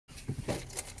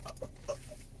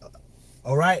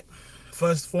All right.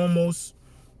 First and foremost,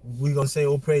 we're gonna say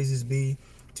all praises be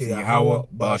to Yahweh,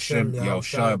 Ba'ashem,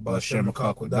 Yahushai, Ba'ashem,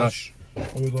 Makakodash.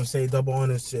 And we're gonna say double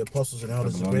honors to the apostles and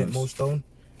elders of the great millstone,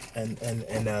 and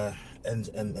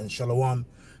shalom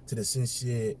to the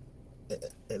sincere,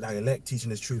 like elect, teaching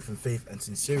the truth and faith and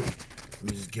sincerity. Let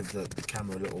me just give the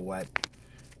camera a little wipe.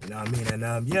 You know what I mean?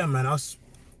 And yeah, man, I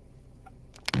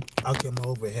came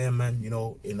over here, man. You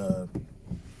know, in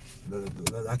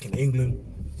like in England,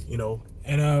 you know,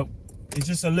 and it's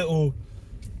just a little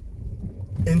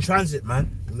in transit,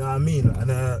 man. You know what I mean?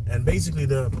 And basically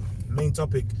the main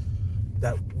topic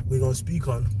that we're gonna speak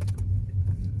on,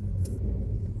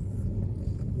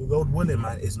 Lord willing,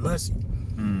 man, is mercy.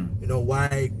 You know,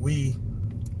 why we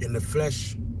in the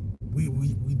flesh, we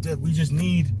just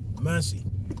need mercy,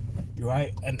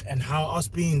 right? And how us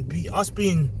being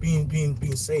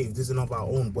saved isn't of our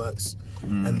own works,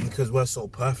 and because we're so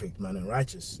perfect, man, and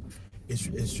righteous.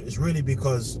 It's really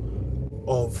because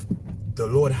of the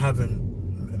Lord having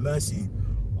mercy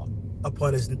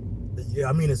upon his,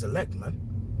 I mean, his elect, man.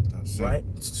 That's right.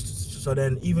 So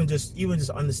then even just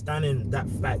understanding that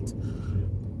fact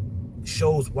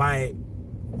shows why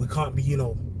we can't be, you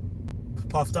know,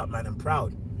 puffed up, man, and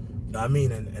proud. You know what I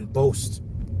mean? And boast,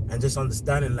 and just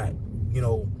understanding, like, you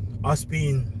know, us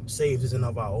being saved isn't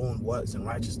of our own works and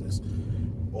righteousness,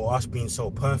 or us being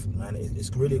so perfect, man.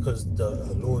 It's really because the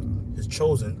Lord has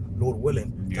chosen, Lord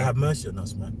willing, to have mercy on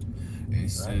us, man. It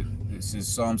says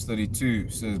Psalms 32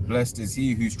 says, "Blessed is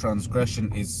he whose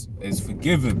transgression is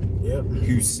forgiven,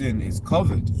 whose sin is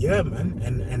covered." Yeah, man.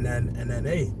 And then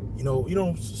hey, you know,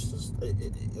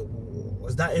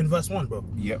 was that in verse 1, bro?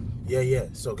 Yep. Yeah.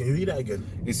 So can you read that again?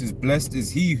 It says, "Blessed is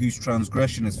he whose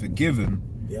transgression is forgiven,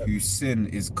 whose sin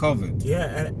is covered."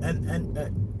 Yeah, and and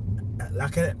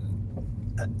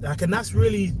that's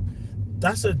really,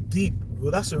 that's a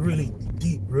really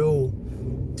deep, real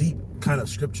deep kind of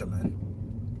scripture, man.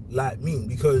 Like,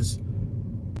 because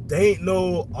they ain't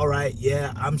no, all right,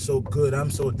 yeah, I'm so good, I'm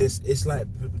so this. It's like,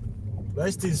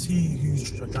 blessed is he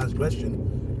whose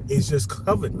transgression is just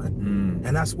covered, man.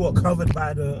 And that's what covered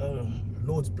by the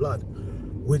Lord's blood,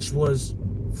 which was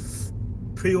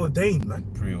preordained, man.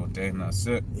 Preordained, that's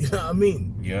it. You know what I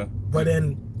mean? Yeah. But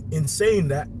then in saying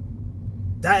that,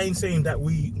 that ain't saying that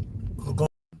we go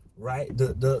right.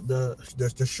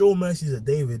 The sure mercies of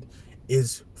David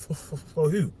is for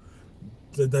who?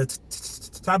 The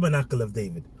tabernacle of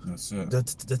David. That's it.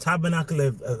 The tabernacle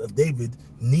of David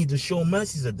need the sure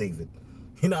mercies of David.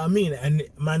 You know what I mean? And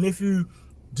man, if you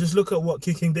just look at what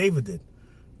King David did.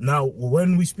 Now,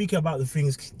 when we speak about the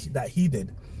things that he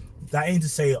did, that ain't to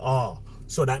say,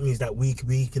 so that means that we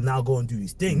can now go and do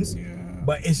these things. Yeah.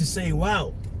 But it's to say,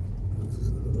 wow,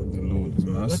 the Lord is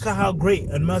merciful. Look at how great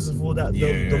and merciful that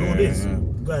the Lord is. Yeah.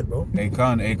 Go ahead, bro. They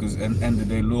can't, because at the end of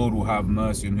the day, Lord will have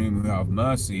mercy on whom will have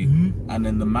mercy, and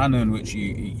in the manner in which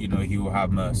he will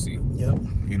have mercy. Yeah.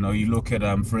 You know, you look at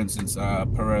for instance,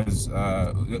 Perez,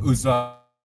 Uzzah.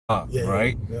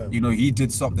 Right. Yeah. You know, he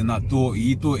did something that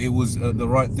he thought it was the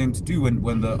right thing to do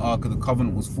when the Ark of the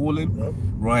Covenant was falling,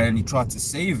 right, and he tried to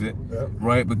save it,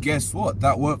 right, but guess what,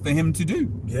 that weren't for him to do.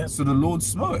 So the Lord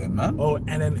smote him, man. Oh,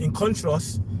 and then in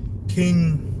contrast,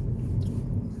 King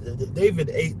David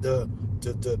ate the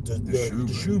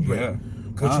shewbread,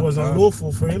 which was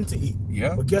unlawful for him to eat.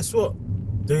 But guess what,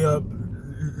 the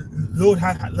Lord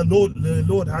had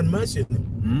mercy on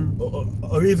him.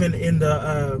 Or even in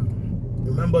the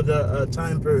remember the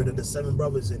time period of the 7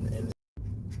 brothers in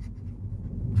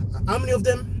how many of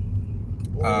them?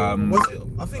 I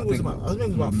think it was about 5.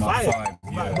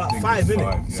 About 5, innit?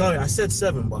 Yeah. Sorry, I said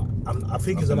 7, but I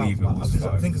think it's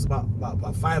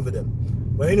about 5 of them.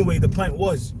 But anyway, the point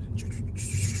was,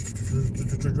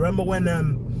 remember when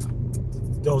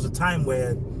there was a time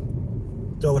where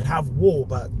they would have war,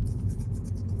 but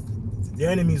the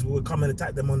enemies would come and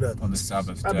attack them on the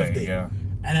Sabbath day. Yeah.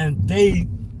 And then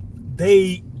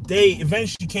they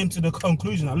eventually came to the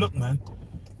conclusion that, look, man,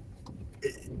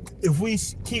 if we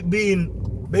keep being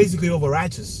basically over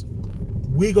righteous,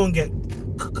 we're gonna get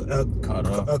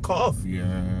cut off.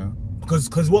 Yeah.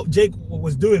 Because what Jake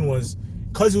was doing was,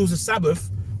 because it was a Sabbath,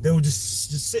 they would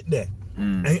just sit there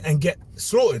and get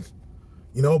slaughtered,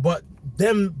 you know. But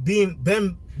even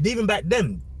back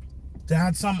then, they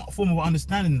had some form of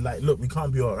understanding, like, look, we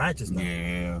can't be all righteous now.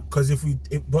 Yeah. Because in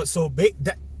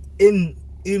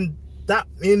that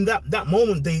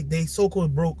moment, they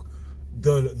so-called broke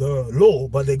the law,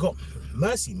 but they got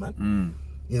mercy, man.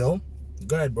 You know.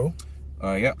 Go ahead, bro.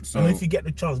 Yeah. So, and if you get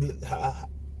the chance,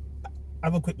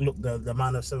 have a quick look. The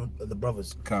man of 7 of the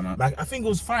brothers. Come on. Like, I think it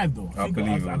was 5 though. I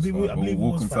believe it was 5.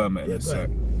 We'll confirm it in a sec.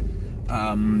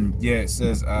 Yeah, it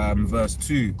says verse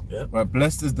 2. Yep. Right,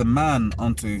 blessed is the man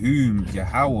unto whom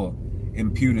Yahweh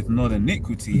imputeth not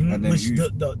iniquity, and then which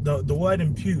the word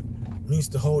impute means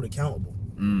to hold accountable.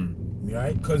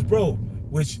 Right? Because bro,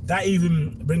 which that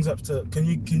even brings up to can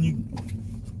you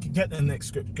get the next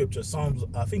scripture? Psalms,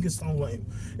 I think it's Psalm 1.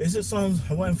 Is it Psalms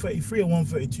 133 or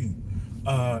 132?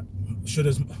 Should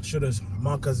us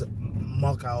mark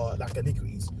our like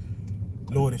iniquities?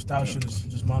 Lord, if thou shouldest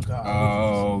just mark our iniquities.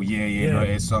 Oh yeah, no,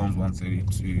 it's Psalms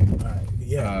 132. Right,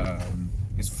 yeah.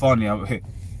 It's funny.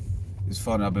 It's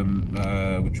funny. I've been,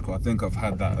 I think I've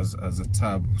had that as a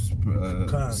tab.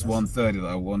 It's 130 that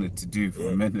I wanted to do for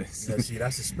a minute. Yeah, see,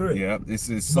 that's the spirit. Yeah, this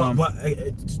is some. But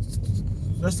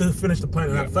just to finish the point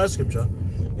of that first scripture,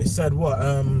 it said what?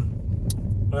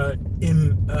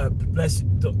 Bless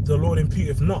the Lord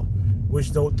imputeth not,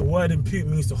 which the word impute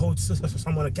means to hold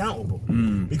someone accountable.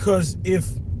 Because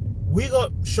if we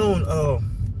got shown a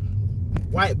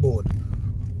whiteboard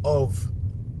of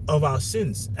our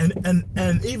sins and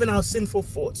even our sinful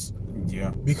thoughts,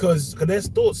 because there's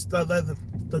thoughts that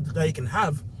you can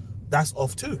have that's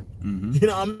off too. You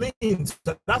know what I mean?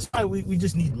 So that's why we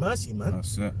just need mercy, man.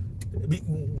 That's it.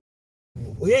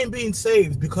 We ain't being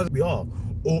saved because we are,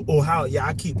 or how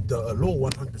I keep the law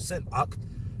 100% up,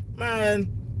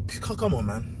 man. Come on,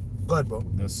 man. Go ahead, bro.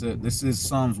 That's it. This is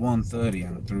Psalms 130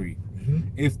 and 3.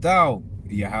 If thou,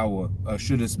 Yahweh,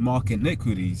 shouldest mark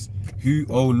iniquities, who,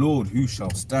 O Lord, who shall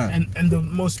stand? And the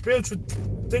most spiritual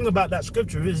thing about that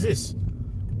scripture is this: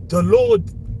 the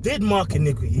Lord did mark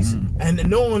iniquities, and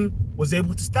no one was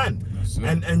able to stand.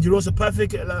 And you know, it's a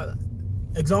perfect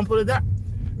example of that.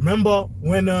 Remember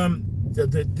when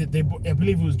they I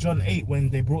believe it was John 8 when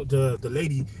they brought the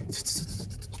lady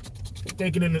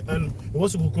taken in and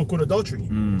what's it called adultery.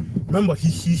 Remember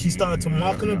he started to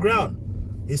mark on the ground.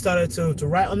 He started to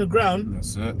write on the ground.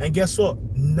 That's it. And guess what?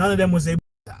 None of them was able.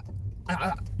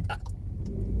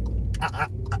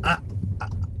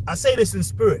 I say this in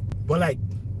spirit, but like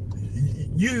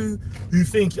you who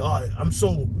think, oh, I'm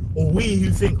so, or we who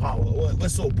think, oh, we're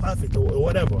so perfect or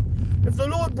whatever. If the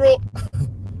Lord brought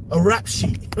a rap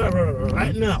sheet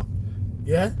right now,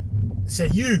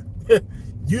 said you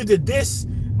did this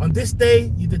on this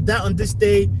day, you did that on this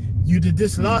day, you did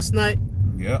this last night,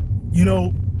 you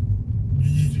know,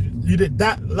 you did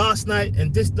that last night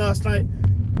and this last night.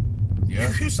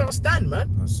 You shall stand, man.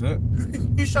 That's it.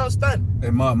 You shall stand.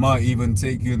 It might even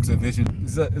take you into vision.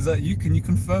 Is that you? Can you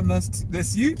confirm that's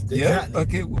you? Exactly. Yeah.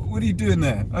 Okay. What are you doing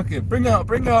there? Okay. Bring out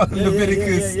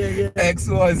Leviticus X,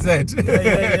 Y, Z.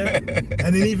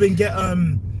 And then even get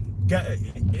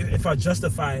if I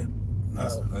justify.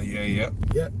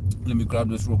 Let me grab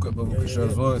this real quick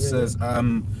as well. It says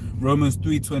Romans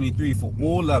 3:23, for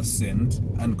all have sinned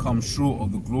and come short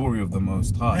of the glory of the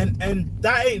Most High. And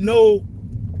that ain't no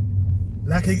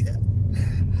like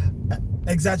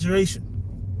exaggeration,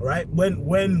 right? When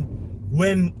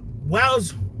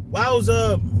Moses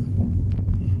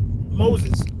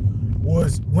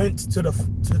went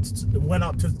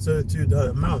up to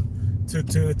the mount to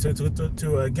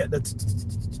get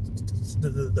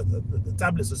the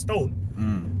tablets of stone.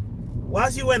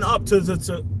 Whilst he went up to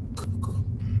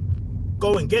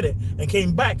go and get it and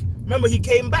came back, remember he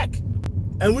came back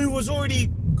and we was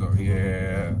already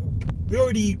we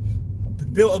already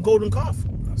built a golden calf.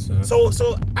 So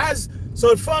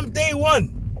from day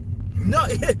one, we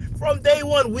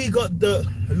got the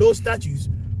law statutes.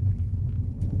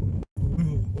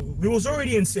 We was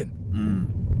already in sin.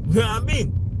 You know what I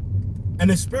mean?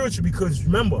 And it's spiritual because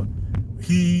remember,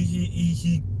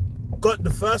 he got the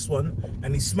first one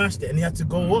and he smashed it and he had to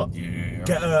go up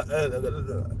get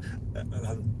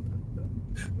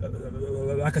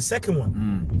like a second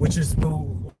one, which is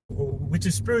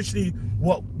spiritually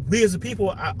what we as a people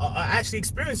are actually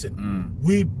experiencing.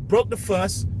 We broke the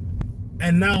first,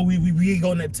 and now we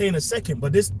gonna obtain a second.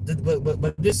 But this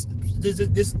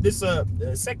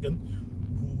second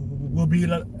will be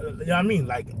like, you know what I mean,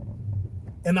 like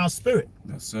in our spirit.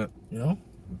 That's it. You know.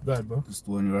 Go ahead, bro. This is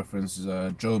the one you reference is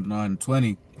Job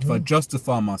 9:20. If I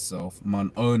justify myself,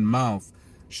 mine own mouth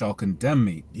shall condemn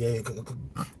me.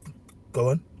 Go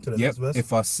on to the next verse.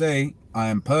 If I say I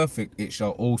am perfect, it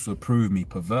shall also prove me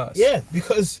perverse. Yeah,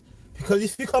 because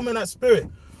if you come in that spirit,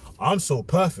 I'm so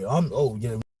perfect. You know what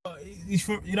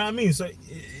I mean? So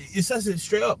it says it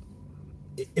straight up.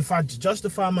 If I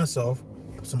justify myself,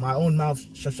 so my own mouth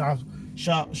shall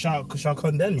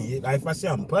condemn me. Like if I say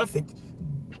I'm perfect,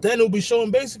 then it'll be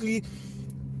showing basically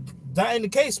that ain't the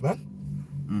case,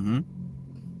 man.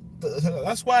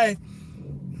 That's why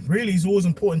really it's always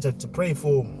important to pray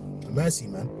for mercy,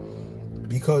 man,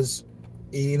 because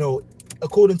you know,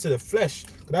 according to the flesh,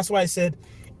 that's why I said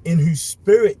in whose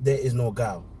spirit there is no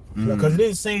guile. Because it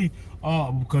didn't say,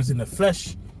 oh, because in the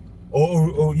flesh,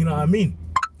 or you know what I mean.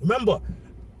 Remember,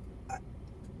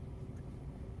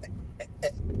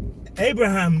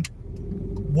 Abraham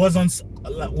was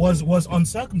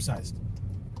uncircumcised,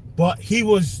 but he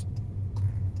was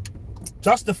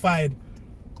justified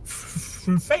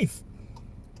through faith.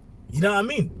 You know what I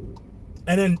mean?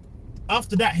 And then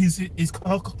after that, his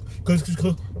covenant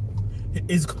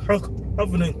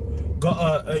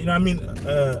got you know what I mean,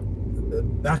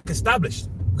 like established.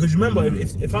 Because remember,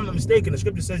 if I'm not mistaken, the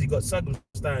scripture says he got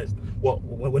circumcised. What,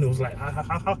 when it was like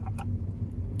how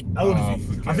old is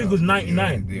he? I think it was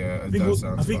 99. Yeah, I think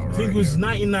it was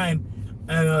 99,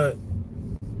 and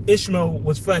Ishmael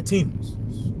was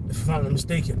 13, if I'm not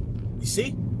mistaken. You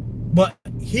see, but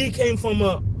he came from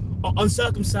a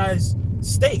uncircumcised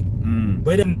state,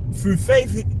 but then through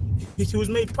faith he was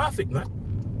made perfect, man.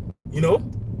 You know,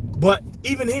 but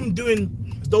even him doing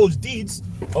those deeds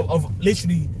of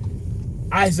literally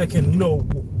Isaac, and you know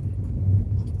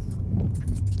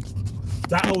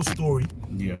that whole story,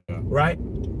 yeah, right?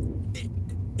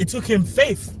 It took him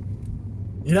faith,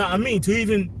 you know what I mean, to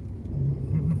even,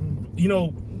 you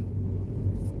know,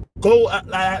 go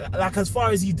like as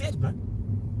far as he did, man.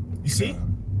 You see?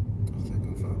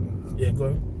 Yeah, go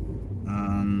ahead.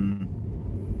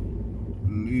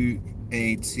 Luke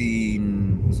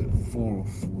 18, was it 4 or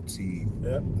 14?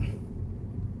 Yeah.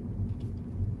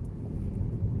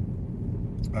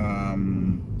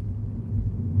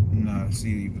 No, it's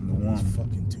even the one. It's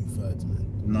fucking 2/3, man.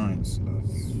 9, so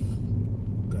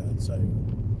go ahead, sorry.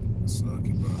 It's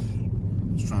lucky, bro. I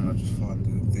was trying to just find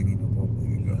the thingy about it.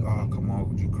 You go, oh, come on,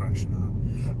 would you crash now?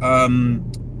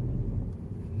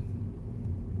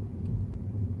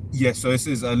 Yeah, so it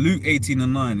says Luke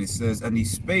 18:9. It says, and he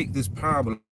spake this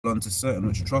parable unto certain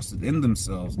which trusted in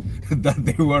themselves that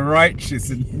they were righteous.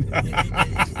 And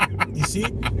you see,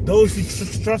 those who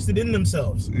trusted in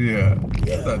themselves. Yeah,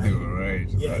 yeah, that they were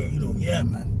righteous. Yeah, you know, yeah,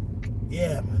 man.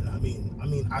 I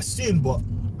mean, I sinned, but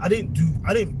I didn't.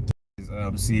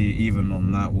 See, even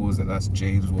on that, what was it? That's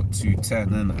James, what,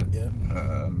 2:10, isn't it? Yeah.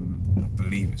 I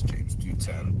believe it's James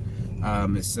 2:10.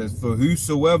 It says, for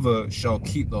whosoever shall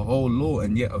keep the whole law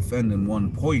and yet offend in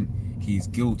one point, he is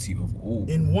guilty of all.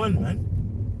 In one, man.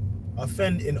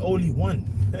 Offend in only one.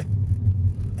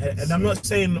 and I'm not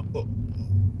saying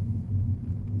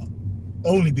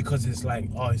only because it's like,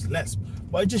 oh, it's less,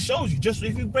 but it just shows you, just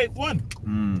if you break one,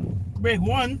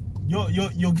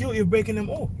 you're guilty of breaking them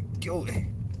all. Guilty.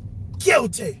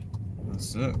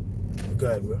 That's it. Go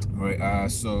ahead, bro.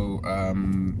 Right. So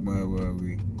where were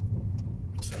we?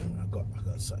 Sorry, I got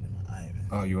something in my eye, man.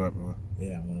 Oh, you right, bro?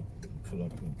 Yeah, I'm gonna pull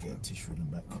up and get a tissue in the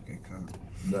back. Okay, cool.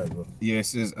 Go ahead, bro. Yeah, it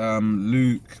says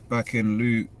back in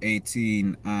Luke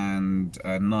 18 and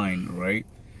 9, right?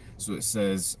 So it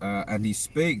says, and he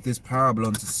spake this parable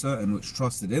unto certain which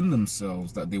trusted in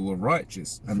themselves that they were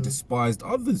righteous and despised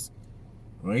others.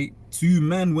 Right? 2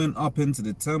 men went up into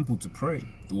the temple to pray,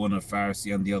 the one a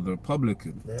Pharisee and the other a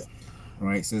publican. Yeah.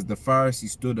 Right? It says the Pharisee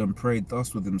stood and prayed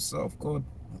thus with himself, God,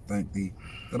 I thank thee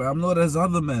that I am not as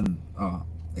other men are.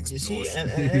 You see,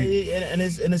 and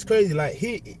it's crazy. Like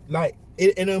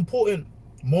in an important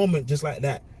moment just like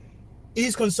that,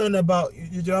 he's concerned about,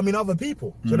 you know what I mean, other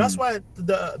people. So that's why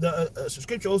the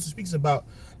scripture also speaks about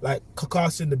like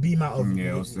casting the beam out of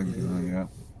I was thinking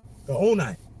your own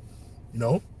eye. You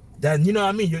know, then you know what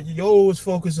I mean. You're always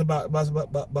focused about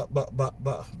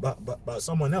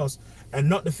someone else and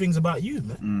not the things about you,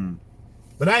 man.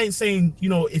 But I ain't saying, you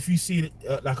know, if you see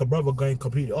like a brother going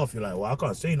completely off, you're like, well, I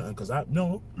can't say nothing because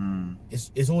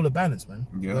it's all a balance, man.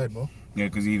 Yeah. Go ahead, bro. Yeah,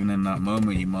 because even in that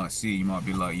moment, you might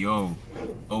be like, yo,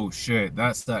 oh shit,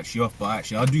 that's actually off, but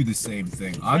actually, I do the same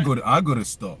thing. I gotta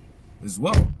stop as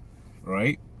well,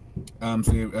 right?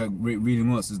 So reading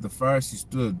what it says, the Pharisee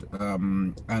stood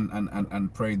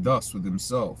and prayed thus with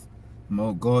himself,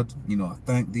 oh God, you know, I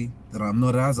thank thee that I'm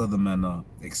not as other men are,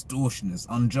 extortioners,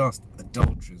 unjust,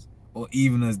 adulterers, or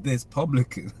even as this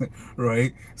publican,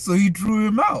 right? So he drew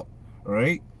him out,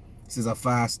 right? He says, I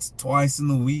fast twice in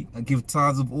the week, I give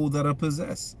tithes of all that I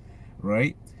possess,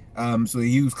 right? So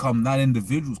that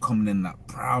individual's coming in that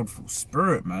proudful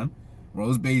spirit, man. Bro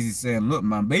was basically saying, look,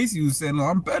 man, basically he was saying, look,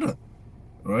 I'm better,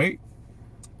 right?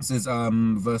 It says,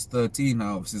 verse 13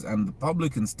 now, it says, and the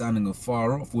publican standing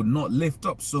afar off would not lift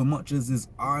up so much as his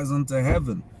eyes unto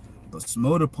heaven, but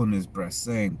smote upon his breast,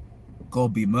 saying,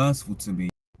 God be merciful to me,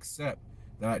 except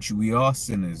that actually we are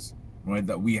sinners, right?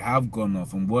 That we have gone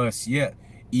off, and worse yet,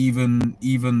 even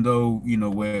though, you know,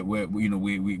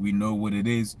 we know what it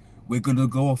is, we're gonna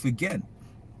go off again,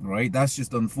 right? That's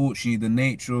just unfortunately the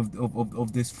nature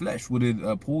of this flesh. What did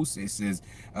Paul say? It says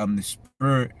the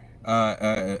spirit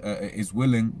is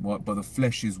willing, but the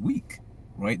flesh is weak,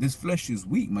 right? This flesh is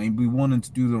weak, man. We wanting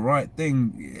to do the right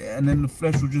thing, and then the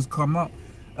flesh will just come up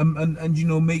and you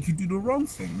know, make you do the wrong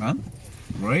thing, man,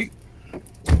 right?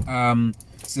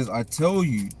 Says, I tell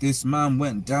you, this man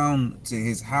went down to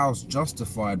his house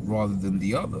justified rather than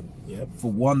the other. Yep.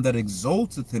 For one that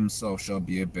exalteth himself shall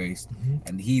be abased,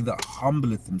 and he that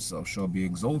humbleth himself shall be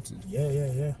exalted.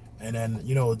 Yeah. And then,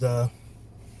 you know, the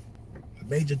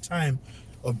major time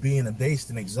of being abased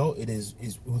and exalted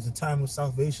was the time of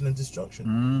salvation and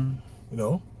destruction. You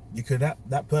know, because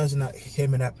that person that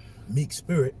came in that meek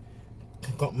spirit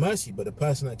got mercy, but the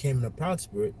person that came in a proud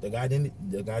spirit, the guy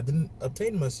didn't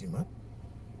obtain mercy, man.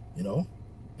 You know,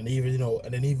 and even, you know,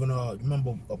 and then even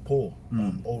remember Paul,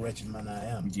 "Oh wretched man I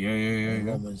am." Yeah.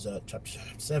 Romans chapter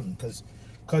 7,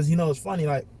 because you know, it's funny,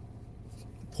 like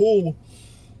Paul,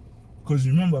 because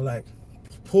remember, like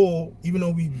Paul, even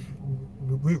though we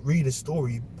read his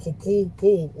story,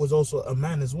 Paul was also a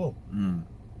man as well.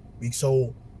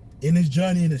 So in his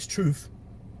journey in his truth,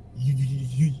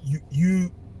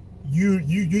 you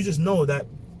just know that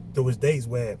there was days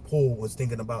where Paul was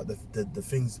thinking about the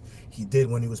things he did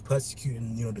when he was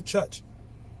persecuting, you know, the church,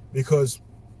 because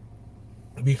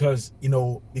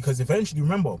eventually,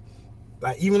 remember,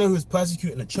 like, even though he was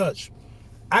persecuting the church,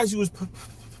 as he was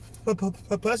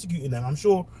persecuting them, I'm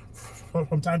sure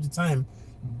from time to time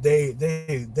they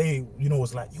you know,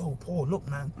 was like, yo, Paul, look,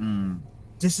 man,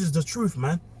 this is the truth,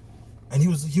 man. And he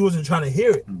wasn't trying to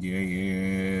hear it.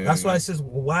 Yeah. That's why it says,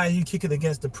 why are you kicking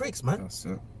against the pricks, man? That's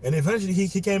it. And eventually he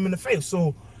came in the faith.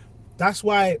 So that's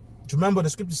why, do you remember the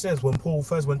scripture says when Paul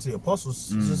first went to the apostles,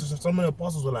 some of the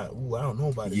apostles were like, ooh, I don't know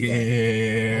about this guy.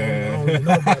 I don't really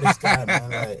know about this guy, man.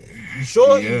 Like, you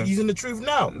sure he's in the truth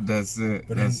now? That's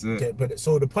it. But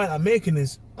so the point I'm making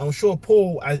is, I'm sure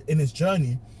Paul, in his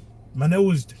journey, man, there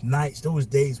was nights, there was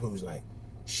days where it was like,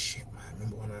 shit,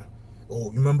 man,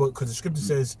 remember because the scripture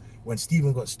says when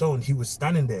Stephen got stoned, he was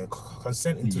standing there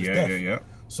consenting to his death. Yeah.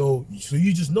 So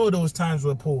you just know there was times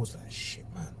where Paul was like, shit,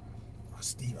 man,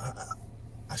 Steve,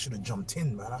 I should have jumped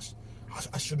in, man.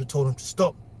 I should have told him to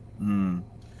stop. You know,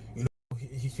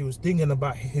 he was thinking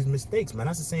about his mistakes, man.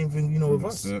 That's the same thing, you know, with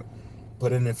us.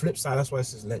 But on the flip side, that's why it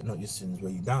says, let not your sins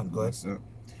weigh you down, guys.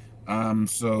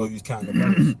 So you counting the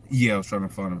brothers. yeah, I was trying to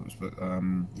find it, but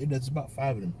yeah, there's about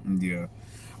 5 of them. Yeah.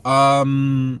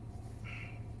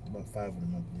 About 5 of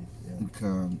them, I believe. Yeah.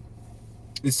 Okay.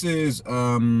 It says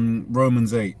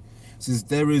Romans 8. It says,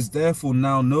 there is therefore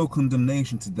now no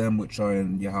condemnation to them which are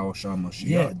in Yahweh Shah Mashiach.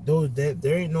 Yeah,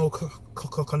 there ain't no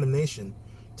condemnation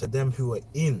to them who are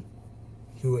in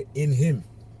him,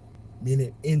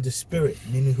 meaning in the spirit,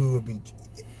 meaning who have been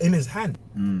in his hand.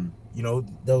 You know,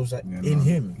 those that in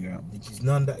him, which is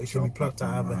none that should be plucked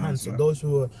out of the hand. So those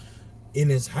who are in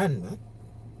his hand, man,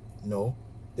 you know,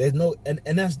 there's no, and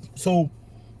that's, so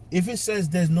if it says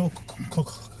there's no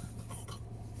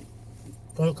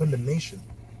condemnation,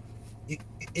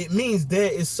 it means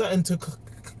there is something to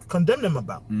condemn them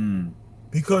about.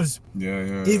 Because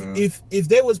if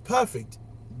they was perfect,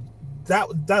 that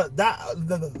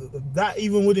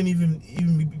even wouldn't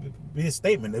even be a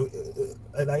statement.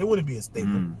 Like, it wouldn't be a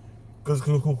statement. Because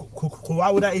why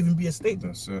would that even be a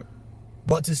statement? That's it.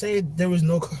 But to say there is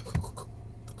no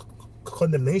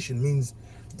condemnation means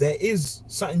there is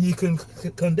something you can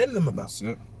condemn them about. That's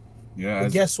it. Yeah.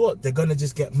 But guess what? They're gonna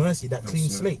just get mercy, that clean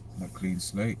slate. That clean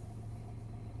slate.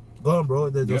 Go on, bro.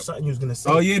 There's something you was gonna say.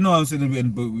 Oh yeah, no, I'm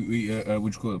saying, but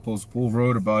which Paul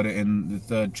wrote about it in the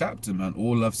 3rd chapter, man.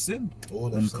 All have sinned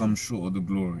and come short of the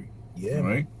glory. Yeah,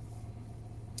 right. Man.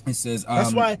 It says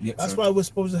that's why we're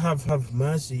supposed to have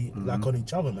mercy, like, on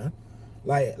each other, man.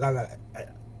 Like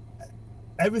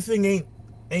everything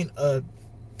ain't a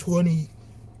 20-hour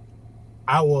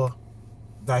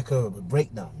like a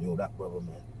breakdown, you know, that brother,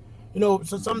 man. You know,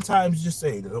 so sometimes you just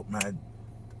say, look, man.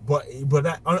 But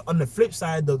that, on the flip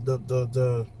side, the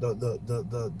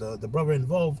brother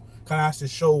involved kind of has to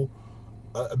show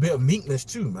a bit of meekness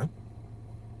too, man.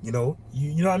 You know,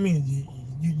 you know what I mean.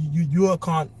 You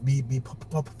can't be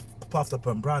puffed up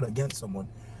and proud against someone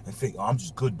and think, oh, I'm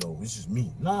just good though. It's just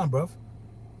me. Nah, bro.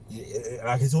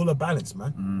 Like, it's all a balance,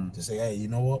 man. To say, hey, you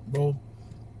know what, bro.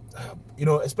 You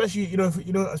know, especially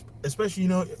especially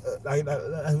like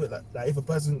if a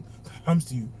person comes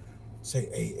to you. Say,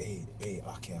 hey,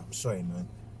 okay, I'm sorry, man.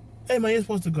 Hey, man, you're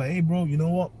supposed to go, hey, bro, you know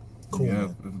what? Cool,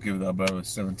 man. Forgive that brother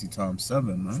 70 times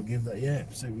 7, man. Forgive that,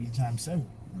 70 times 7.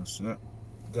 That's it.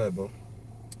 Go ahead, bro.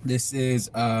 This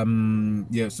is, so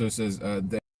it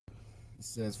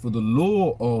says, for the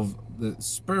law of the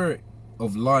Spirit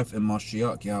of life in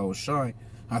Mashiach Yahushai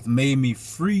hath made me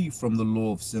free from the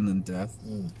law of sin and death.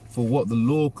 For what the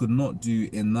law could not do,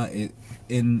 in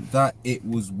that it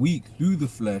was weak through the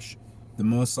flesh, the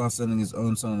Most High sending his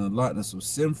own Son in the likeness of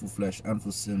sinful flesh, and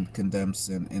for sin condemned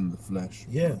sin in the flesh.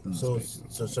 Yeah. So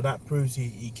that proves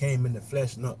he came in the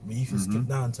flesh. Not, but you can skip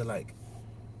down to like,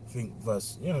 I think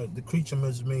verse. You know, the creature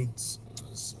was made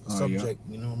subject.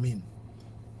 You know what I mean?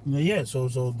 Yeah. So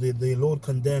the Lord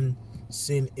condemned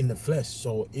sin in the flesh.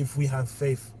 So if we have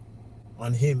faith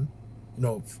on Him,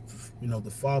 you know,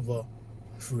 the Father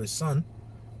through His Son,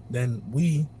 then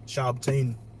we shall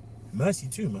obtain mercy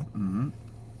too, man.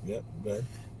 Yep, good.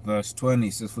 Verse 20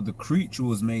 says, for the creature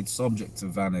was made subject to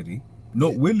vanity,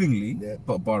 not willingly,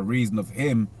 but by reason of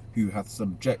him who hath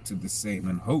subjected the same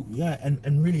in hope. Yeah,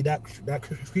 and really that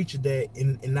creature there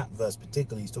in that verse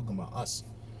particularly, he's talking about us.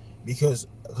 Because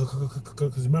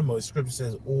remember, the scripture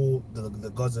says all the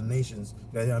gods and nations,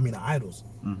 I mean, are idols.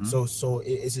 So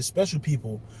it's a special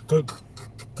people,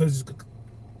 because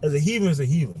as a heathen is a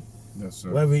heathen. Yes, sir.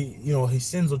 Whether he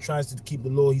sins or tries to keep the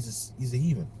law, he's a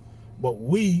heathen. But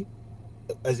we,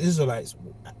 as Israelites,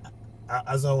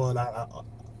 as our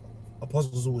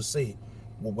apostles always say,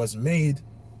 was made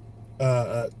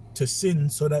to sin,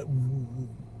 so that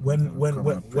when we're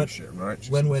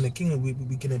in the kingdom,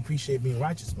 we can appreciate being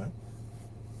righteous, man.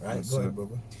 Right? Yes, go ahead,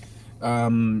 brother.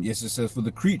 Yes, it says, for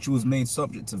the creature was made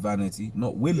subject to vanity,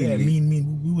 not willingly. Yeah, I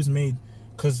mean, we was made,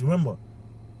 because remember,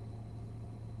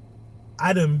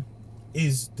 Adam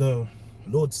is the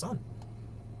Lord's son.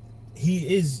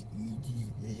 He is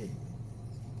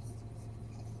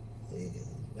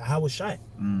Yahushai,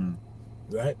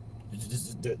 right?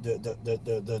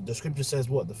 The scripture says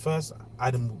what? The first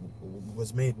Adam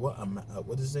was made what?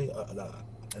 What does it say?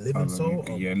 A living soul?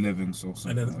 Yeah, living soul.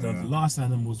 And then the last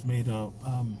Adam was made a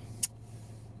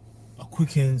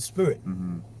quickened spirit.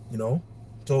 You know,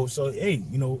 so hey,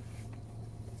 you know,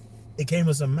 it came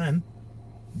as a man,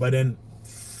 but then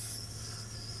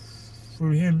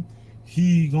through him,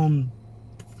 he gonna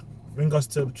bring us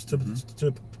to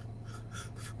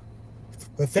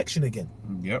perfection again.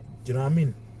 Yep. Do you know what I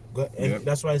mean? And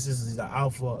that's why it says he's the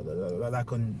Alpha,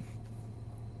 like on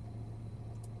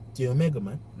the Omega,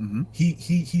 man.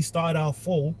 He started our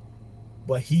fall,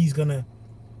 but he's gonna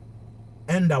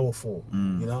end our fall.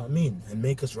 You know what I mean? And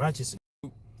make us righteous.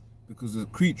 Because the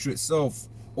creature itself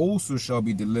also shall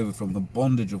be delivered from the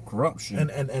bondage of corruption.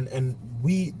 And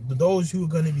we, those who are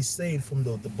going to be saved from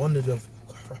the bondage of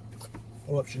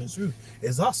corruption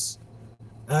is us.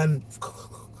 And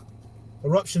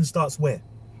corruption starts where?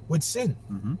 With sin.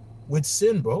 With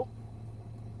sin, bro.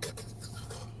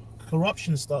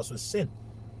 Corruption starts with sin.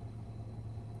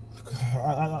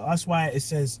 That's why it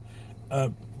says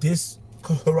this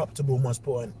corruptible must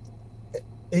put on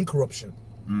incorruption.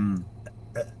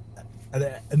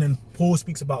 And then Paul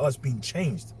speaks about us being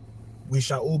changed. We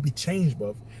shall all be changed,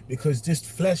 bro. Because this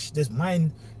flesh, this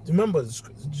mind, remember,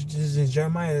 in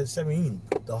Jeremiah 17,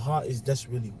 the heart is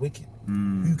desperately wicked.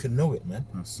 Who can know it, man?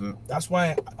 That's it. That's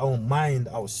why our mind,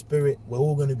 our spirit, we're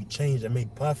all going to be changed and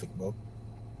made perfect, bro.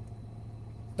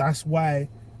 That's why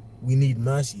we need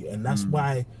mercy. And that's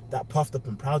why that puffed up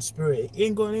and proud spirit, that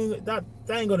ain't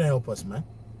going to help us, man.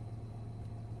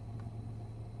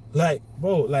 Like,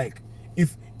 bro, like,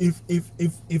 if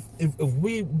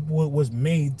we was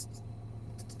made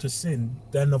to sin,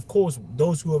 then of course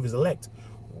those who are his elect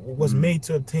was made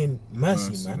to obtain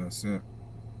mercy, man. That's it.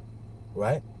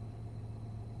 Right?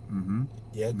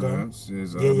 Yeah, go on. It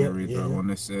says, read that one.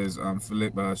 It says,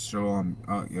 Philip Shalom.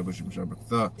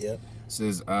 Yeah.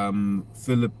 Says,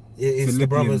 Philip. It's the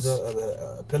brothers,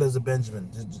 pillars of Benjamin.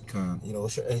 You know,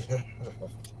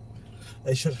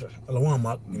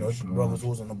 you know, brothers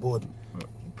always on the board.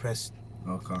 Press.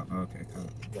 Okay.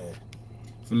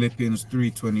 Philippians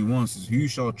 3:21 says, who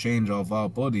shall change our vile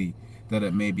body, that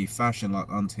it may be fashioned like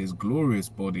unto his glorious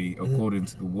body, according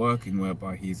to the working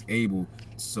whereby he is able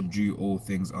to subdue all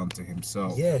things unto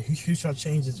himself. Yeah, who shall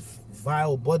change his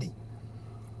vile body?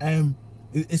 And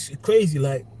it's crazy,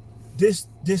 like this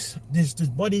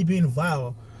body being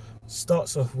vile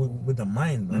starts off with the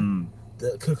mind, man.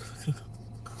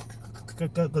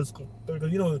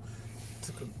 You know,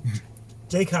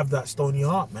 Jake have that stony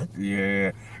heart, man.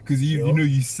 Yeah, because you know,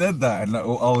 you said that, and like,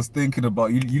 I was thinking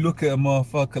about you look at a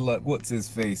motherfucker like, what's his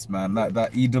face, man, like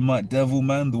that Edomite devil,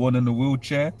 man, the one in the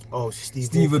wheelchair. Oh,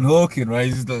 Stephen Hawking, right?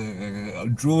 He's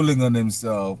like, drooling on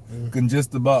himself, can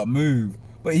just about move,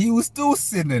 but he was still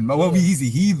sinning. Well, he's a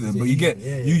heathen, but you get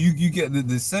you get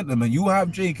the sentiment. You have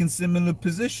Jake in similar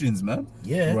positions, man.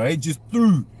 Yeah, right, just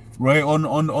through. Right,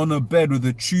 on a bed with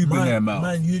a tube in their mouth.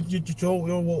 Man, you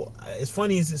it's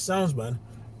funny as it sounds, man.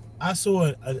 I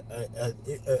saw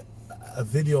a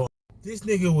video. This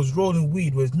nigga was rolling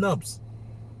weed with nubs.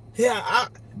 Yeah,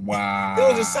 wow.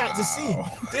 It was a sight to see.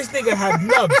 This nigga had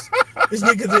nubs. This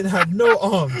nigga didn't have no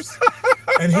arms,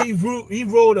 and he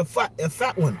rolled a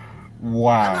fat one.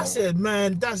 Wow. And I said,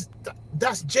 man, that's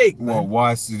Jake, man. Well,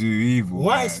 wise to do evil.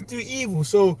 Wise to do evil.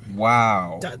 So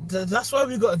wow. That's why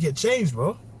we gotta get changed,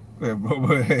 bro. Yeah,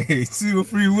 but hey, 2 or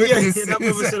 3 witnesses. Yeah, that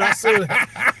brother said I saw that.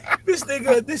 This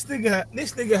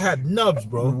nigga had nubs,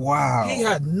 bro. Wow. He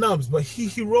had nubs, but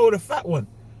he rolled a fat one.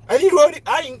 And he wrote it.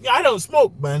 I don't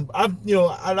smoke, man.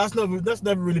 That's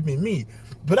never really been me.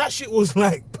 But that shit was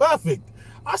like perfect.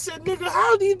 I said, nigga,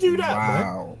 how do you do that,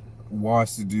 man? Wow.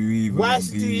 Wise to do evil. Wise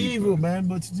to do evil, man.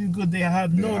 But to do good, they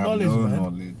have no knowledge, man.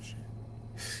 Knowledge.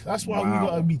 That's why we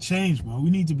gotta be changed, man. We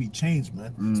need to be changed,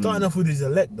 man. Starting off with his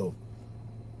elect, though.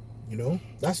 You know,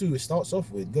 that's who it starts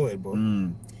off with. Go ahead, bro.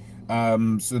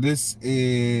 So this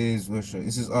is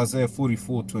Isaiah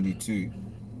 44:22.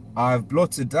 I have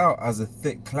blotted out as a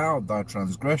thick cloud thy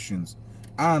transgressions,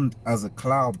 and as a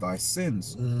cloud thy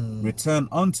sins. Return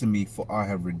unto me, for I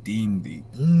have redeemed thee.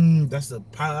 That's a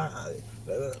power.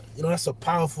 That's a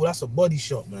powerful. That's a body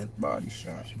shot, man. Body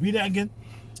shot. Read that again.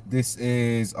 This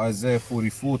is Isaiah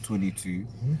 44:22.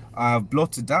 I have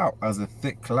blotted out as a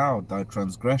thick cloud thy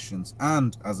transgressions,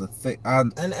 and as a thick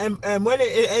and when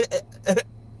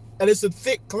and it's a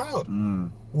thick cloud.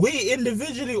 We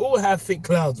individually all have thick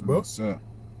clouds, bro. Yes, sir.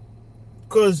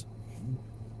 Because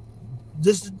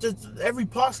just every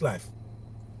past life,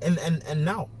 and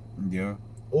now, yeah,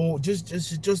 or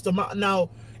just about now.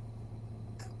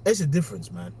 It's a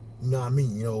difference, man. You know what I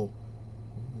mean? You know,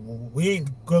 we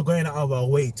ain't going out of our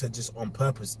way to just on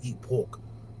purpose eat pork,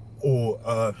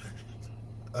 or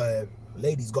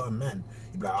ladies got a man.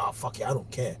 You be like, oh fuck it, I don't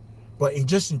care. But in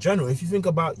general, if you think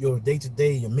about your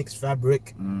day-to-day, your mixed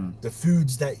fabric, the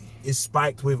foods that is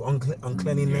spiked with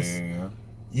uncleanliness,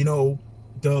 you know,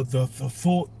 the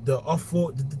off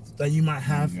thought that you might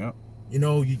have, you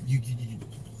know, you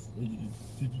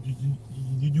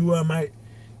might,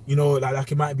 you know,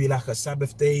 like it might be like a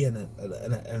Sabbath day, and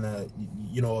a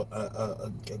you know,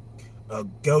 a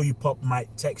girl you pop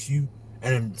might text you,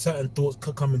 and then certain thoughts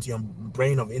could come into your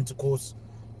brain of intercourse.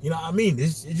 You know what I mean?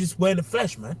 It's just we're in the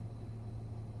flesh, man.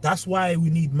 That's why we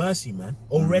need mercy, man.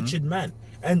 Oh, wretched man.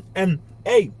 And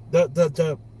hey,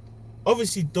 the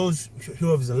obviously those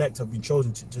who have elect have been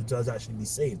chosen to actually be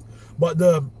saved. But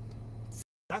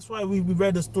that's why we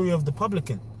read the story of the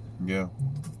publican. Yeah.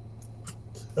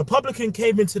 The publican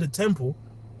came into the temple,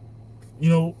 you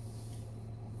know,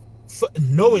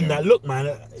 knowing that, look, man,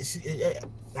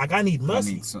 like I need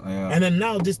mercy. And then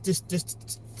now this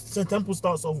temple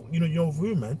starts off, you know,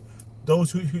 who, man?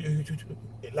 Those who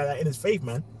like in his faith,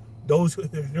 man. Those who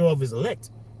are of his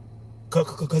elect.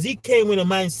 Because he came with a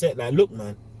mindset like, look,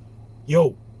 man,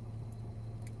 yo,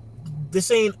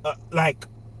 this ain't like,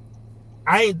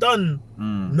 I ain't done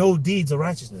no deeds of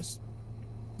righteousness.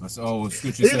 That's all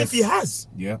scripture Even says. if he has.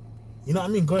 Yeah. You know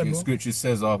what I mean? Go ahead, bro. Scripture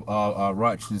says our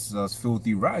righteousness is as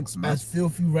filthy rags, man. As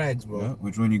filthy rags, bro. Yeah,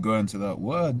 which when you go into that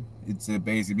word, it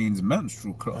basically means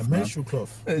menstrual cloth. A menstrual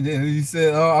cloth. And then he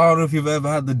said, oh, I don't know if you've ever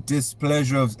had the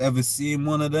displeasure of ever seeing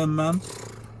one of them, man.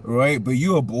 Right, but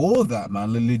you abhor that,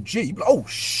 man. Legit. You be like, oh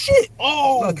shit!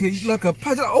 Oh, like a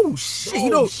pageant. Oh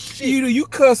shit! Oh, you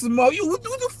curse them out. Who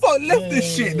the fuck left this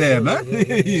shit there, man?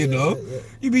 You know,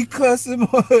 you be cursing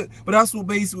out. But that's what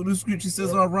basically the scripture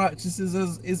says our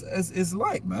righteousness is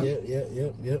like, man. Yeah.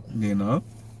 You know.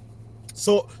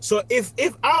 So if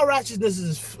our righteousness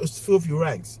is filthy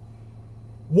rags,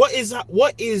 what is our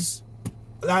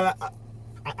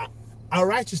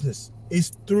righteousness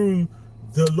is through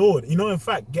the Lord. You know, in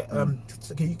fact, get can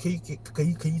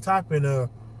you type in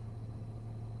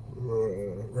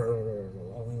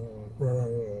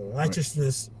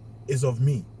righteousness is of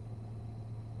me.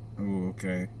 Oh,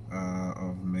 okay.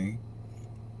 Of me.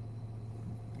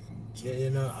 Yeah, you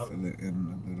know, fill it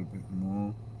in a little bit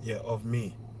more. Yeah, of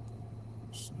me.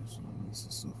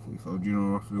 Do you know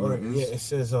roughly what it is? Yeah, it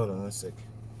says, hold on a sec.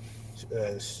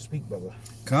 Speak, brother.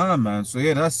 Come on, man. So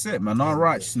yeah, that's it, man. Our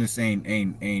righteousness ain't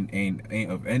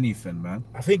of anything, man.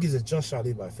 I think it's a just shall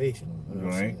live by faith, you know.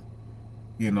 Right.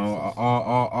 You know,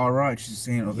 our righteousness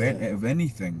ain't of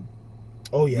anything.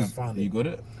 Oh yeah, I found it. You got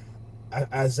it?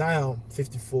 Isaiah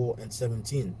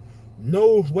 54:17.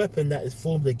 No weapon that is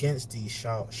formed against thee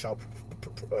shall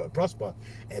prosper,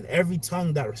 and every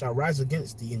tongue that shall rise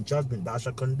against thee in judgment thou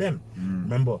shalt condemn.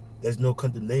 Remember, there's no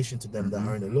condemnation to them that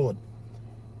are in the Lord.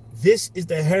 This is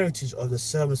the heritage of the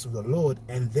servants of the Lord,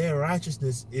 and their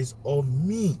righteousness is of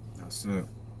me. That's it.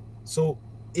 So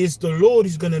it's the Lord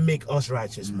who's going to make us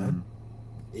righteous, man.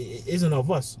 It isn't of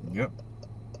us. Yep.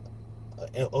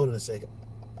 hold on a second.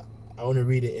 I want to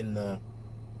read it in the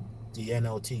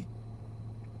NLT,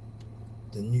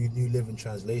 the New Living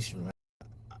Translation, right?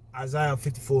 Isaiah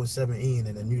 54:17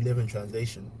 in the New Living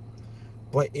Translation.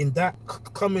 But in that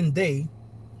coming day,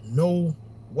 no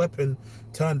weapon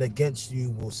turned against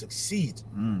you will succeed.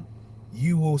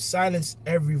 You will silence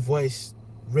every voice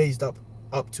raised up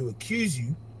to accuse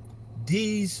you.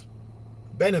 These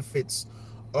benefits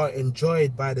are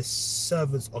enjoyed by the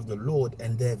servants of the Lord,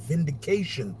 and their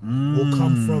vindication will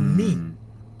come from me.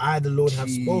 I, the Lord, have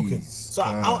spoken. So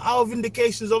our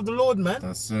vindications of the Lord, man.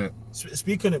 That's it.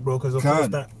 Speak on it, bro, because of course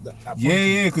that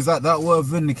yeah, because that word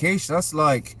vindication, that's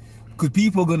like, because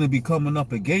people are going to be coming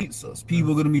up against us.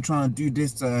 People are going to be trying to do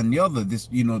this, that, and the other. This,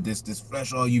 you know, this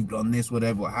flesh, oh, you've done this,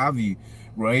 whatever, what have you,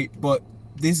 right? But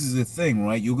this is the thing,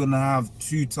 right? You're going to have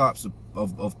two types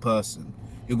of person.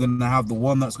 You're going to have the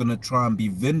one that's going to try and be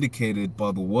vindicated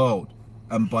by the world,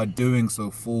 and by doing so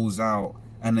falls out,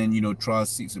 and then, you know, tries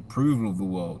seeks approval of the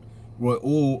world, right?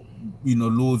 Or, you know,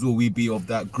 Lord, will we be of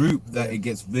that group that it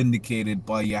gets vindicated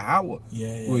by Yahweh?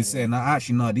 Where he's saying, now,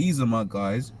 actually, no, these are my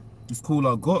guys. It's cool,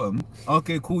 I got them.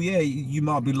 Okay, cool. Yeah, you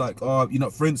might be like, you know,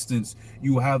 for instance,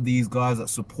 you have these guys that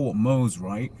support Moses,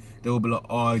 right? They'll be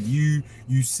like, you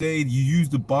say, you use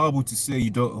the Bible to say you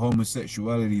don't,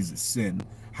 homosexuality is a sin.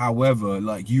 However,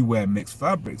 like, you wear mixed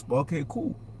fabrics. But okay,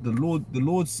 cool. The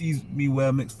Lord sees me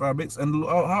wear mixed fabrics, and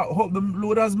I hope the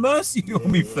Lord has mercy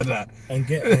on me for that. And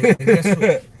guess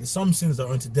what? There's some sins that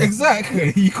are unto death.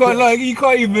 Exactly. You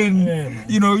can't even,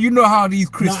 you know how these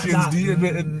Christians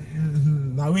do.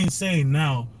 I ain't saying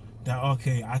now that,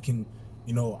 okay, I can,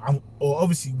 you know,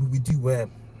 obviously we do wear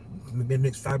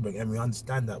mixed fabric, and we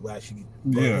understand that we're actually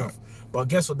off. But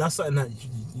guess what? That's something that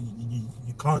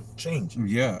you can't change.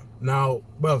 Yeah. Now,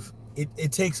 bruv,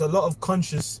 it takes a lot of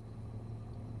conscious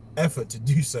effort to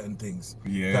do certain things.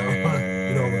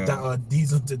 Yeah. That are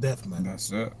these unto death, man.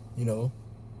 That's it. You know.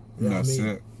 That's what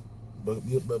I mean?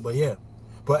 it. But yeah.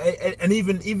 But and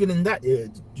even in that, you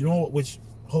know what? Which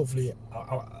hopefully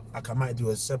I might do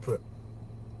a separate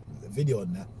video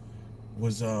on that.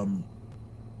 Was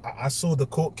I saw the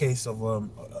court case of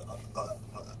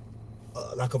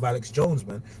like of Alex Jones,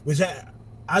 man. Which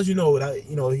as you know,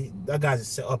 that guy's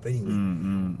set up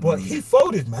anyway. But he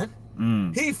folded, man.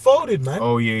 He folded, man.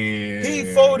 Oh yeah.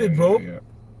 He folded, bro. Yeah.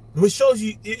 Which shows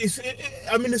you,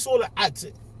 I mean, it's all an act.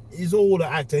 It's all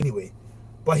an act anyway.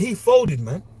 But he folded,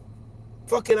 man.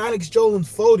 Fucking Alex Jones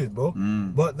folded, bro.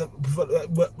 But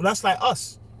that's like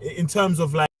us in terms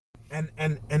of like, and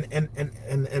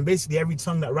basically every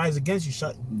tongue that rises against you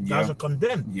shall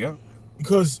condemn. Yeah.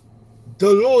 Because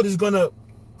the Lord is gonna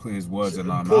put his words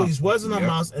in our mouth. Put his words in our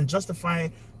mouths and justify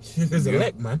his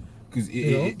elect, man. Because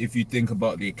if you think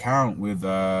about the account with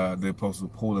the Apostle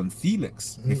Paul and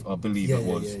Felix, if I believe it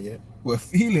was, where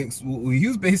Felix, he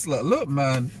was basically like, look,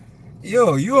 man,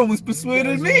 yo, you almost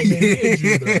persuaded me.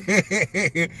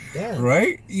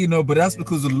 Right? You know, but that's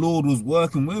because the Lord was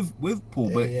working with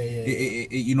Paul. But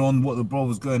you know, on what the brother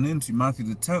was going into, Matthew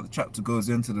the 10th chapter goes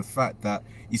into the fact that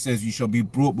he says you shall be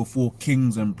brought before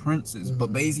kings and princes,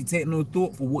 but basically take no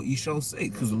thought for what you shall say,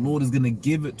 because the Lord is going to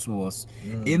give it to us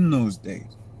in those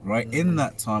days. Right, in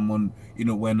that time when, you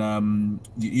know, when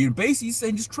you're basically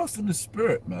saying just trust in the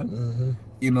Spirit, man.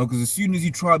 You know, because as soon as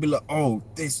you try to be like, oh,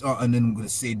 this, and then I'm gonna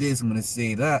say this, I'm gonna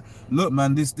say that. Look,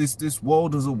 man, this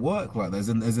world doesn't work like that. As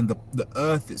in the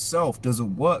earth itself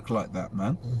doesn't work like that,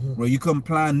 man. Right, you can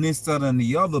plan this, that, and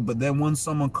the other, but then when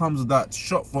someone comes with that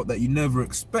shot thought that you never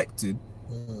expected,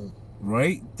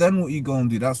 right, then what you gonna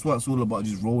do? That's what it's all about,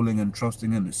 just rolling and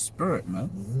trusting in the Spirit,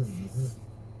 man.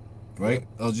 Right,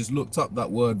 I just looked up that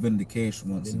word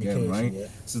vindication once again, right?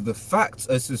 So the fact,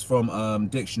 this is from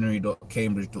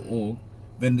dictionary.cambridge.org.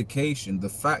 Vindication, the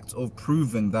fact of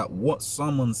proving that what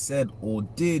someone said or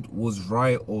did was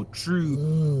right or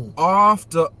true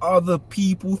after other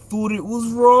people thought it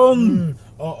was wrong.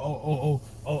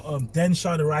 Then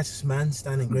shall the righteous man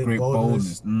stand in great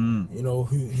boldness. You know,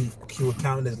 who will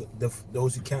count as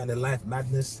those who count their life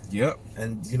madness. Yep.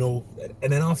 And you know,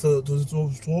 and then after to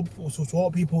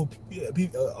all people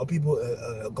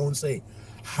go and say,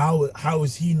 how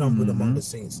is he numbered among the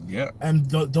saints? Yeah. And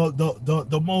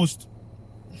the most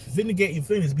vindicating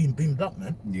thing is being beamed up,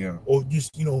 man. Yeah. Or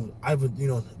just, you know, either, you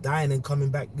know, dying and coming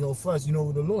back, you know, first, you know,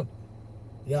 with the Lord.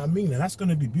 Yeah, I mean, and that's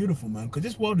gonna be beautiful, man, because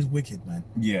this world is wicked, man.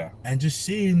 Yeah. And just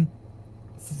seeing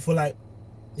for like,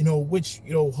 you know, which,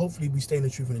 you know, hopefully we stay in the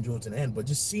truth and endure to the end, but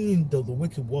just seeing the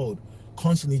wicked world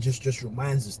constantly just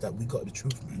reminds us that we got the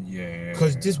truth, man. Yeah.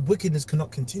 Because this wickedness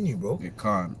cannot continue, bro. It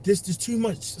can't. There's too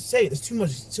much. Say it. There's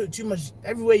too much.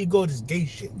 Everywhere you go, there's gay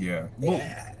shit. Yeah.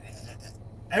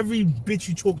 Every bitch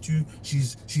you talk to,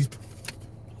 she's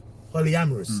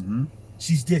polyamorous.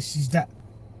 She's this, she's that.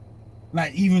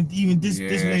 Like even this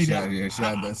lady, she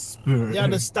had that spirit. She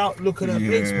had a stout look at her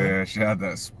face, man. Yeah, she had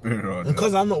that spirit on. And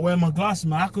because I'm not wearing my glasses,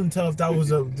 man, I couldn't tell if that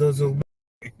was a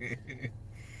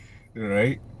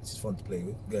right. It's fun to play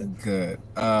with. Good.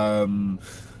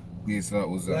 Yes, that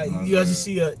was like you guys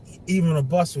see even a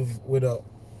bus with a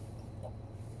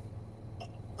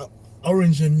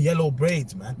orange and yellow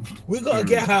braids, man. We gotta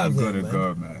get out of here, man.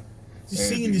 Go, man. Just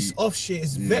seeing this off shit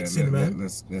is vexing, man.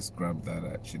 Let's grab that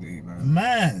actually, man.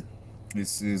 Man.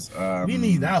 This is we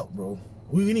need out, bro.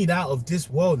 We need out of this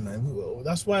world, man.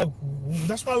 That's why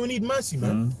we need mercy,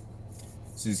 man.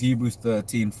 This is Hebrews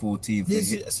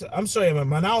 13:14. I'm sorry,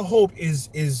 man. Our hope is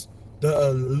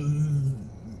the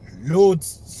Lord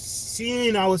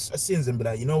seeing our sins and be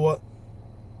like, you know what,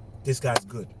 this guy's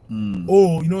good.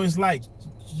 Or you know, it's like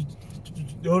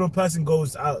the other person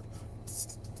goes out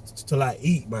to like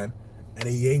eat, man, and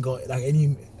he ain't got like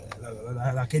any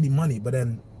money, but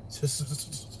then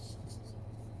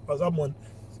someone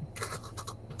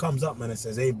comes up, man, and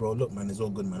says, hey bro, look man, it's all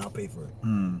good, man, I'll pay for it.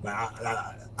 Like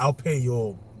I'll pay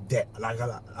your debt, like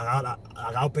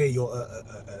I'll pay your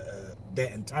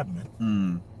debt and tab,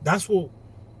 man. That's what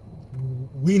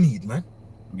we need, man.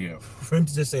 Yeah. For him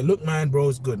to just say, look man, bro,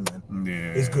 it's good, man.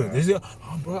 Yeah. It's good.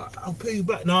 Oh bro, I'll pay you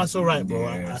back. No, it's all right, bro.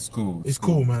 Yeah, it's cool. It's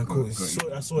cool, man. Cool.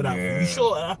 I saw that. Yeah. You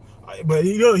sure? But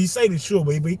you know, he's saying it's sure,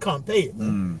 but he can't pay it,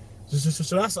 man.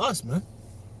 So that's us, man.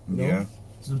 You know? Yeah.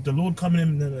 So the Lord coming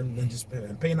in and just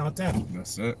paying our tab.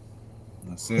 That's it.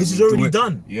 This is already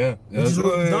done. Yeah. This is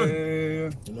already done. Yeah.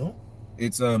 You know?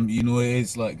 It's you know,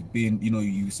 it's like being, you know,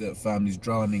 you said families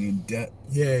drowning in debt.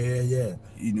 Yeah.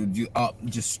 You know, you up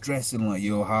just stressing like,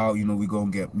 yo, how, you know, we're gonna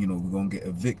get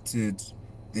evicted.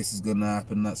 This is gonna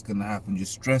happen, that's gonna happen,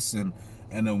 just stressing.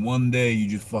 And then one day you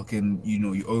just fucking, you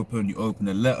know, you open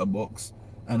a letterbox,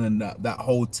 and then that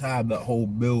whole tab, that whole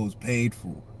bill is paid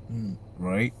for.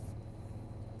 Right?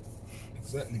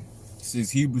 Exactly. It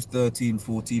says Hebrews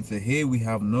 13:14, for here we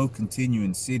have no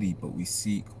continuing city, but we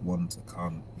seek one to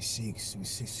come. We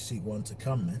seek one to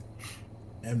come,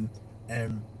 man.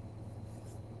 And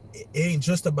it ain't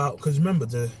just about, because remember,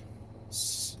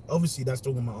 obviously that's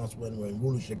talking about us when we're in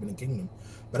rulership in the kingdom,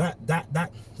 but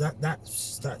that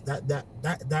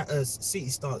city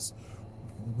starts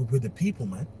with the people,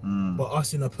 man. But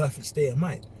us in a perfect state of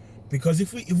mind, because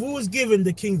if we was given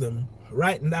the kingdom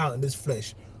right now in this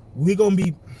flesh, we're gonna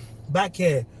be back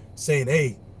here saying,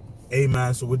 hey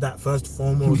man, so with that first and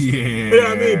foremost, you know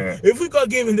what I mean? If we got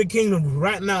given the kingdom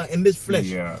right now in this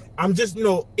flesh, I'm just, you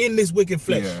know, in this wicked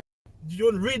flesh. You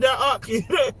want to read that up? You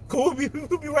know,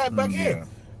 we'll be right back here.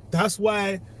 That's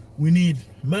why we need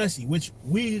mercy, which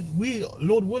we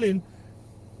Lord willing,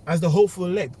 as the hopeful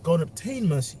elect, gonna obtain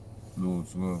mercy.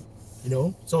 Lord's will. You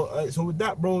know, so with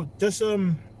that, bro, just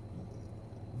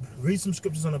read some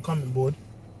scriptures on the comment board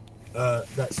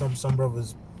that some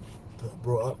brothers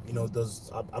brought up. You know,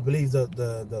 I believe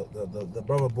the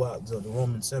brother brought out the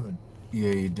Romans 7.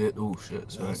 Yeah, he did. Oh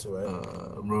shit, sorry. That's all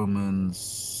right. Romans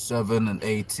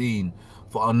 7:18.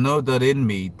 For I know that in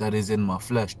me, that is in my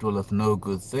flesh, dwelleth no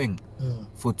good thing.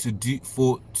 For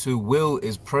to will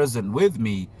is present with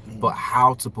me, but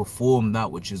how to perform that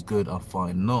which is good I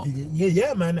find not.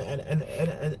 Yeah, man, and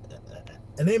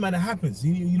man, it happens.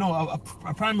 You know,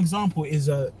 a prime example is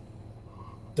the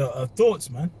thoughts,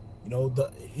 man. You know,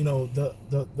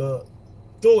 the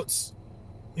thoughts.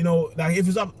 You know, like if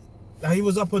it's up. Like he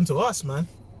was up unto us, man.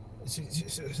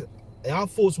 Our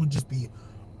thoughts would just be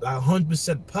like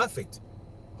 100% perfect.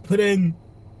 But then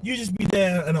you just be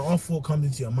there and an off thought comes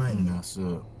into your mind. That's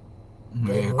it.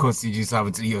 Yeah, of course you just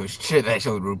having to, yo, shit, that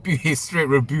should straight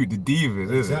rebuke the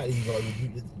demon, isn't it? Exactly, you gotta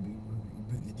rebuke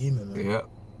the demon, man. Yeah.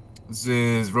 This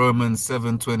is Romans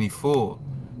 7:24,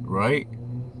 right?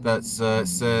 That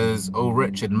says, "O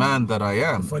wretched man that I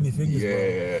am." The funny thing is,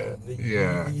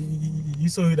 you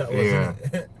saw who that was,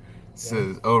 innit?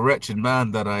 Says, "O wretched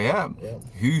man that I am,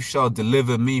 who shall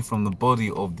deliver me from the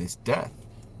body of this death?"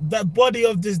 That body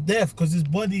of this death, because his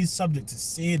body is subject to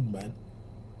sin, man.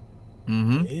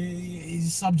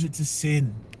 He's subject to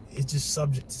sin. It's just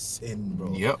subject to sin,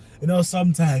 bro. Yep. You know,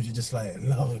 sometimes you're just like,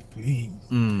 Lord, please.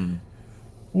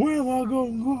 Where am I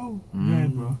going to go? Yeah,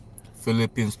 bro.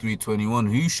 Philippians 3:21,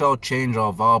 who shall change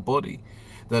our vile body,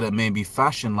 that it may be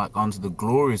fashioned like unto the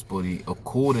glorious body,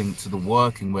 according to the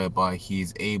working whereby he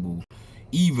is able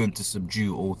even to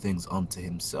subdue all things unto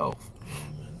himself.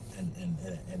 And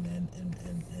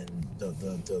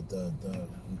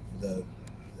the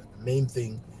main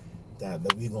thing that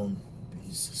we're going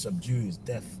to subdue is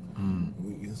death,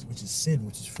 which is sin,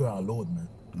 which is through our Lord, man.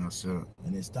 That's it.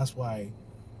 And that's why,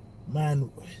 man,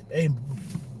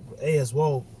 as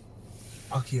well,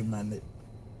 Okay, man.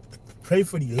 Pray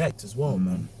for the elect as well,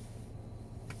 man.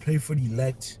 Pray for the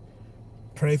elect.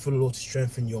 Pray for the Lord to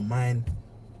strengthen your mind.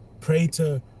 Pray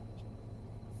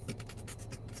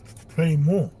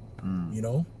more, you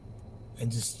know,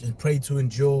 and just pray to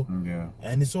endure. Yeah.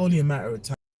 And it's only a matter of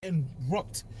time. Getting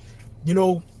rocked, you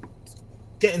know,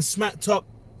 getting smacked up.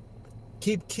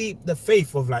 Keep the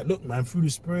faith of like, look, man, through the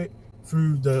Spirit,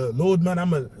 through the Lord, man, I'm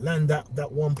gonna land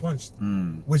that one punch,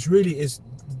 which really is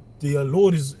the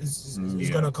Lord is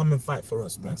gonna come and fight for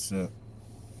us, man. That's it.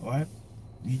 All right.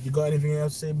 You got anything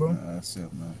else to say, bro? Nah, that's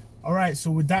it, man. All right. So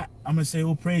with that, I'm gonna say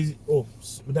all praise. Oh,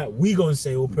 with that, we gonna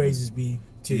say all praises be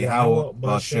to Yahweh,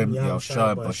 Bashem,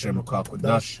 Yahushua, Bashem,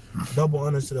 Kakodash. Double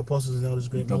honors to the apostles and elders,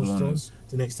 great milestones.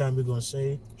 The next time we're gonna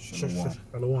say Shalom.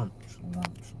 Shalom. Shalom.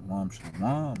 Shalom.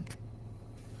 Shalom.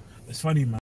 It's funny, man.